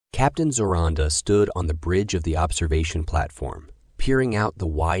Captain Zoranda stood on the bridge of the observation platform, peering out the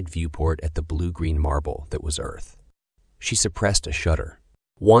wide viewport at the blue-green marble that was Earth. She suppressed a shudder.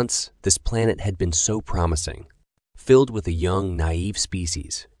 Once, this planet had been so promising, filled with a young, naive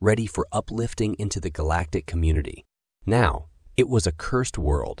species ready for uplifting into the galactic community. Now, it was a cursed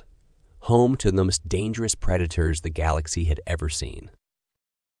world, home to the most dangerous predators the galaxy had ever seen.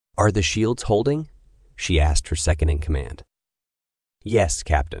 "Are the shields holding?" she asked her second-in-command. "Yes,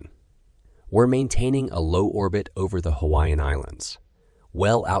 Captain. We're maintaining a low orbit over the Hawaiian Islands,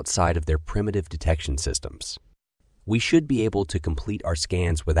 well outside of their primitive detection systems. We should be able to complete our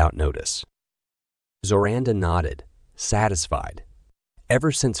scans without notice." Zoranda nodded, satisfied.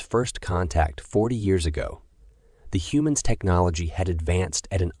 Ever since first contact 40 years ago, the humans' technology had advanced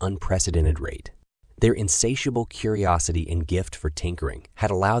at an unprecedented rate. Their insatiable curiosity and gift for tinkering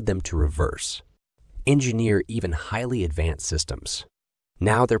had allowed them to reverse, engineer even highly advanced systems.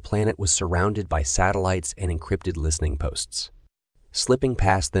 Now their planet was surrounded by satellites and encrypted listening posts. Slipping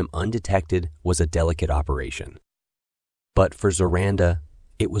past them undetected was a delicate operation. But for Zoranda,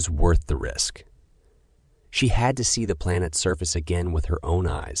 it was worth the risk. She had to see the planet's surface again with her own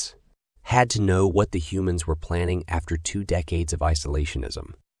eyes, had to know what the humans were planning after 2 decades of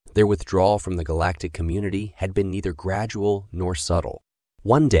isolationism. Their withdrawal from the galactic community had been neither gradual nor subtle.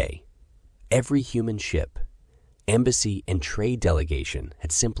 One day, every human ship, embassy, and trade delegation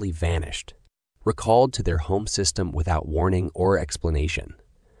had simply vanished, recalled to their home system without warning or explanation.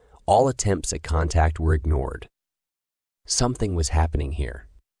 All attempts at contact were ignored. Something was happening here,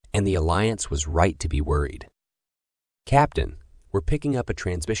 and the Alliance was right to be worried. "Captain, we're picking up a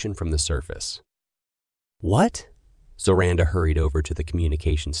transmission from the surface." "What?" Zoranda hurried over to the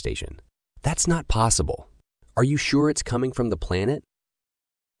communication station. "That's not possible. Are you sure it's coming from the planet?"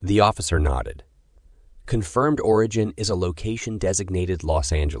 The officer nodded. "Confirmed origin is a location designated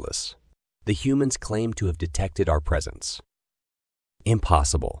Los Angeles. The humans claim to have detected our presence."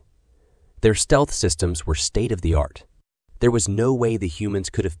 Impossible. Their stealth systems were state-of-the-art. There was no way the humans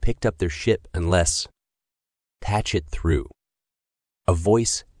could have picked up their ship unless... Patch it through. A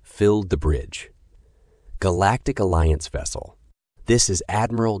voice filled the bridge. "Galactic Alliance vessel. This is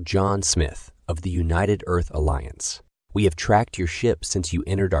Admiral John Smith of the United Earth Alliance. We have tracked your ship since you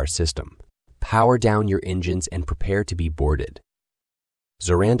entered our system. Power down your engines and prepare to be boarded."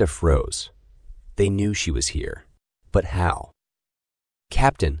 Zoranda froze. They knew she was here. But how?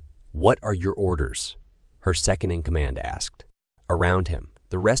 "Captain, what are your orders?" her second-in-command asked. Around him,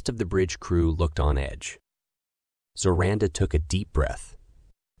 the rest of the bridge crew looked on edge. Zoranda took a deep breath.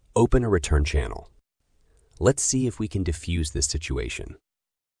 "Open a return channel. Let's see if we can defuse this situation."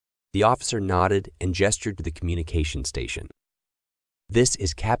 The officer nodded and gestured to the communication station. "This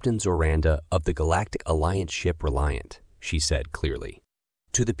is Captain Zoranda of the Galactic Alliance ship Reliant," she said clearly.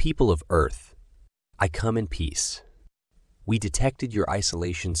 "To the people of Earth, I come in peace. We detected your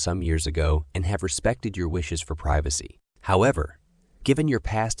isolation some years ago and have respected your wishes for privacy. However, given your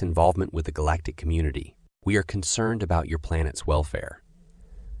past involvement with the galactic community, we are concerned about your planet's welfare.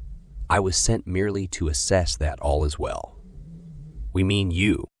 I was sent merely to assess that all is well. We mean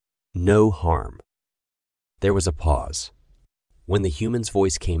you. No harm." There was a pause. When the human's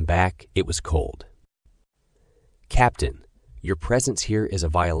voice came back, it was cold. "Captain, your presence here is a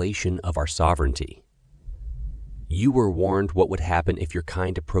violation of our sovereignty. You were warned what would happen if your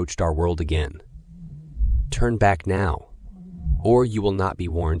kind approached our world again. Turn back now, or you will not be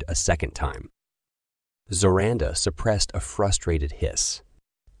warned a second time." Zoranda suppressed a frustrated hiss.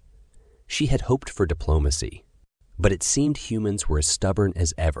 She had hoped for diplomacy, but it seemed humans were as stubborn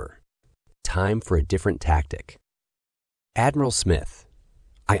as ever. Time for a different tactic. "Admiral Smith,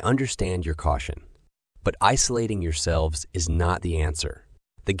 I understand your caution, but isolating yourselves is not the answer.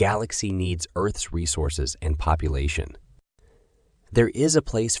 The galaxy needs Earth's resources and population. There is a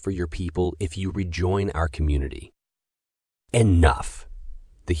place for your people if you rejoin our community." "Enough,"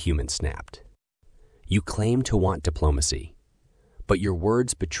 the human snapped. "You claim to want diplomacy, but your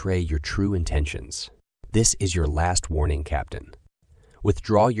words betray your true intentions. This is your last warning, Captain.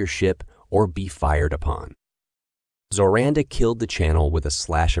 Withdraw your ship or be fired upon." Zoranda killed the channel with a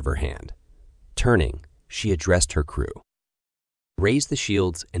slash of her hand. Turning, she addressed her crew. "Raise the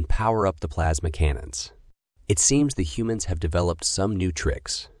shields and power up the plasma cannons. It seems the humans have developed some new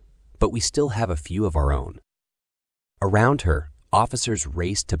tricks, but we still have a few of our own." Around her, officers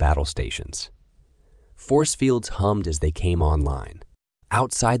raced to battle stations. Force fields hummed as they came online.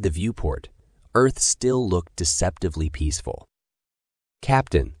 Outside the viewport, Earth still looked deceptively peaceful.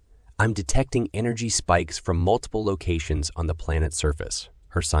 "Captain, I'm detecting energy spikes from multiple locations on the planet's surface,"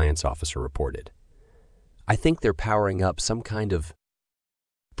 her science officer reported. "I think they're powering up some kind of..."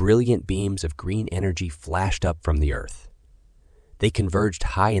 Brilliant beams of green energy flashed up from the Earth. They converged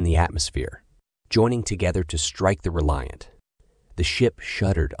high in the atmosphere, joining together to strike the Reliant. The ship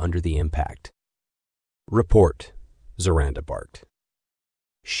shuddered under the impact. "Report," Zoranda barked.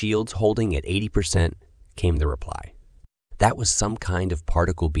 "Shields holding at 80%, came the reply. That was some kind of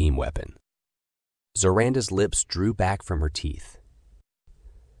particle beam weapon. Zoranda's lips drew back from her teeth.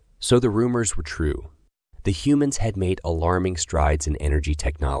 So the rumors were true. The humans had made alarming strides in energy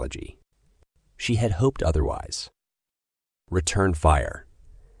technology. She had hoped otherwise. "Return fire.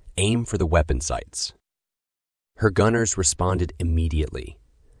 Aim for the weapon sites." Her gunners responded immediately,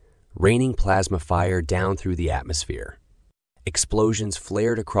 raining plasma fire down through the atmosphere. Explosions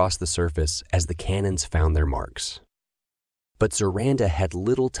flared across the surface as the cannons found their marks. But Zoranda had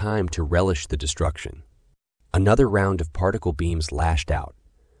little time to relish the destruction. Another round of particle beams lashed out,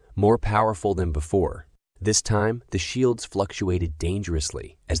 more powerful than before. This time, the shields fluctuated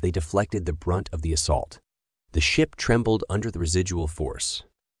dangerously as they deflected the brunt of the assault. The ship trembled under the residual force.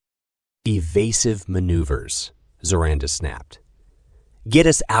 "Evasive maneuvers," Zoranda snapped. "Get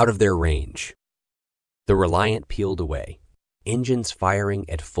us out of their range." The Reliant peeled away, engines firing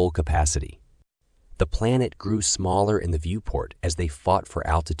at full capacity. The planet grew smaller in the viewport as they fought for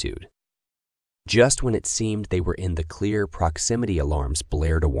altitude. Just when it seemed they were in the clear, proximity alarms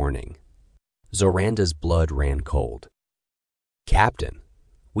blared a warning. Zoranda's blood ran cold. "Captain,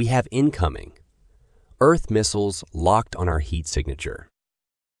 we have incoming. Earth missiles locked on our heat signature.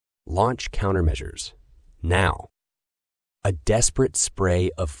 Launch countermeasures. Now." A desperate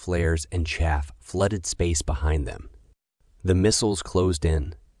spray of flares and chaff flooded space behind them. The missiles closed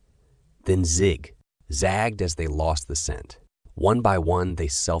in, then zagged as they lost the scent. One by one, they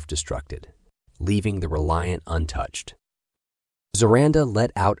self-destructed, leaving the Reliant untouched. Zoranda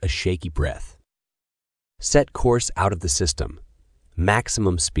let out a shaky breath. "Set course out of the system.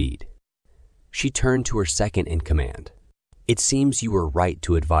 Maximum speed." She turned to her second in command. "It seems you were right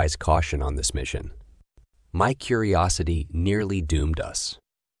to advise caution on this mission. My curiosity nearly doomed us."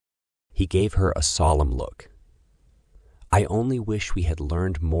 He gave her a solemn look. "I only wish we had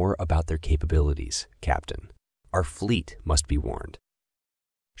learned more about their capabilities, Captain. Our fleet must be warned."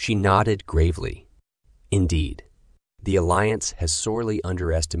 She nodded gravely. "Indeed, the Alliance has sorely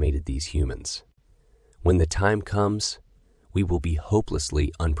underestimated these humans. When the time comes, we will be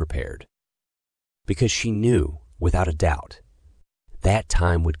hopelessly unprepared." Because she knew, without a doubt, that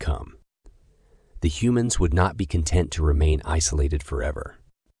time would come. The humans would not be content to remain isolated forever.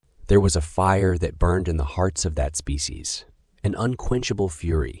 There was a fire that burned in the hearts of that species, an unquenchable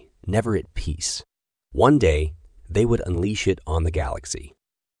fury, never at peace. One day, they would unleash it on the galaxy.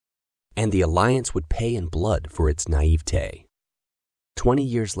 And the Alliance would pay in blood for its naivete. 20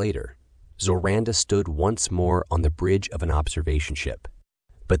 years later, Zoranda stood once more on the bridge of an observation ship.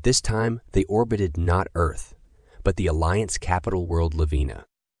 But this time, they orbited not Earth, but the Alliance capital world Lavina.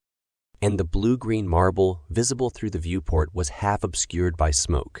 And the blue-green marble visible through the viewport was half obscured by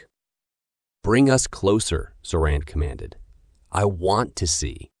smoke. "Bring us closer," Zorand commanded. "I want to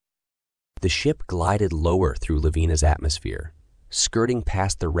see." The ship glided lower through Lavina's atmosphere, skirting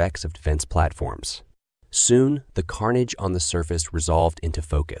past the wrecks of defense platforms. Soon, the carnage on the surface resolved into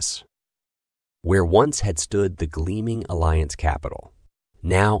focus. Where once had stood the gleaming Alliance capital,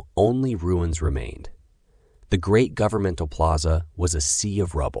 now only ruins remained. The great governmental plaza was a sea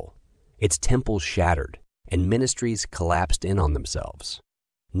of rubble. Its temples shattered, and ministries collapsed in on themselves.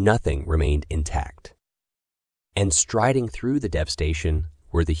 Nothing remained intact. And striding through the devastation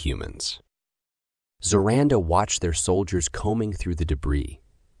were the humans. Zoranda watched their soldiers combing through the debris,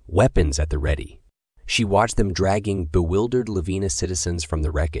 weapons at the ready. She watched them dragging bewildered Lavina citizens from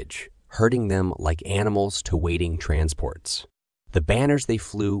the wreckage, herding them like animals to waiting transports. The banners they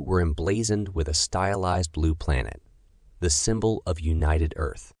flew were emblazoned with a stylized blue planet, the symbol of united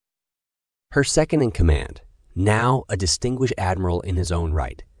Earth. Her second in command, now a distinguished admiral in his own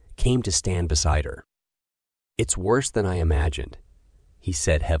right, came to stand beside her. "It's worse than I imagined," he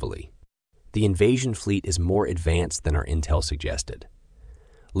said heavily. "The invasion fleet is more advanced than our intel suggested.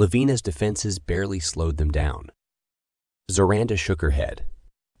 Lavina's defenses barely slowed them down." Zoranda shook her head.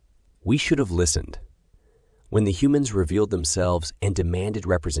 "We should have listened. When the humans revealed themselves and demanded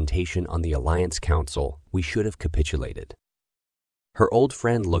representation on the Alliance Council, we should have capitulated." Her old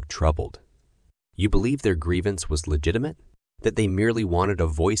friend looked troubled. "You believe their grievance was legitimate? That they merely wanted a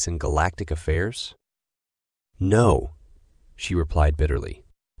voice in galactic affairs?" "No," she replied bitterly.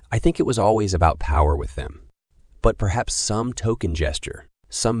 "I think it was always about power with them. But perhaps some token gesture,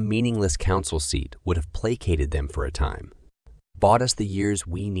 some meaningless council seat would have placated them for a time, bought us the years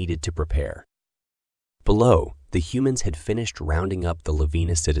we needed to prepare." Below, The humans had finished rounding up the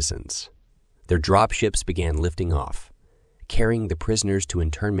Lavina citizens. Their dropships began lifting off, carrying the prisoners to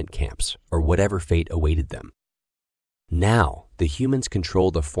internment camps or whatever fate awaited them. Now, the humans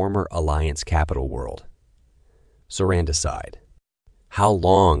controlled the former Alliance capital world. Zoranda sighed. How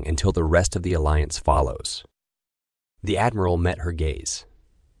long until the rest of the Alliance follows? The Admiral met her gaze.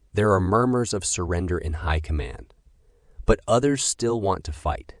 There are murmurs of surrender in high command, but others still want to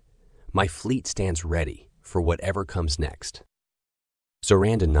fight. My fleet stands ready for whatever comes next.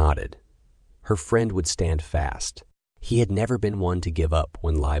 Zoranda nodded. Her friend would stand fast. He had never been one to give up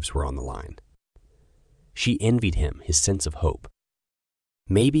when lives were on the line. She envied him his sense of hope.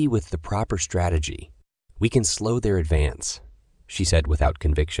 Maybe with the proper strategy, we can slow their advance, she said without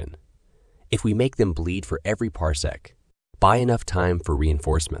conviction. If we make them bleed for every parsec, buy enough time for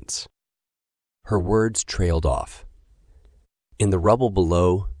reinforcements. Her words trailed off. In the rubble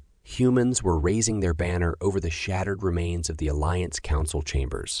below, humans were raising their banner over the shattered remains of the Alliance Council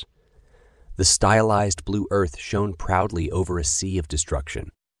chambers. The stylized blue earth shone proudly over a sea of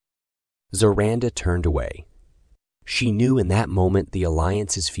destruction. Zoranda turned away. She knew in that moment the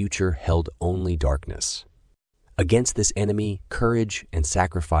Alliance's future held only darkness. Against this enemy, courage and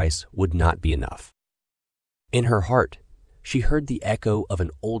sacrifice would not be enough. In her heart, she heard the echo of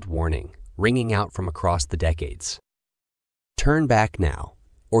an old warning ringing out from across the decades. Turn back now,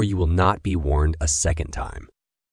 or you will not be warned a second time.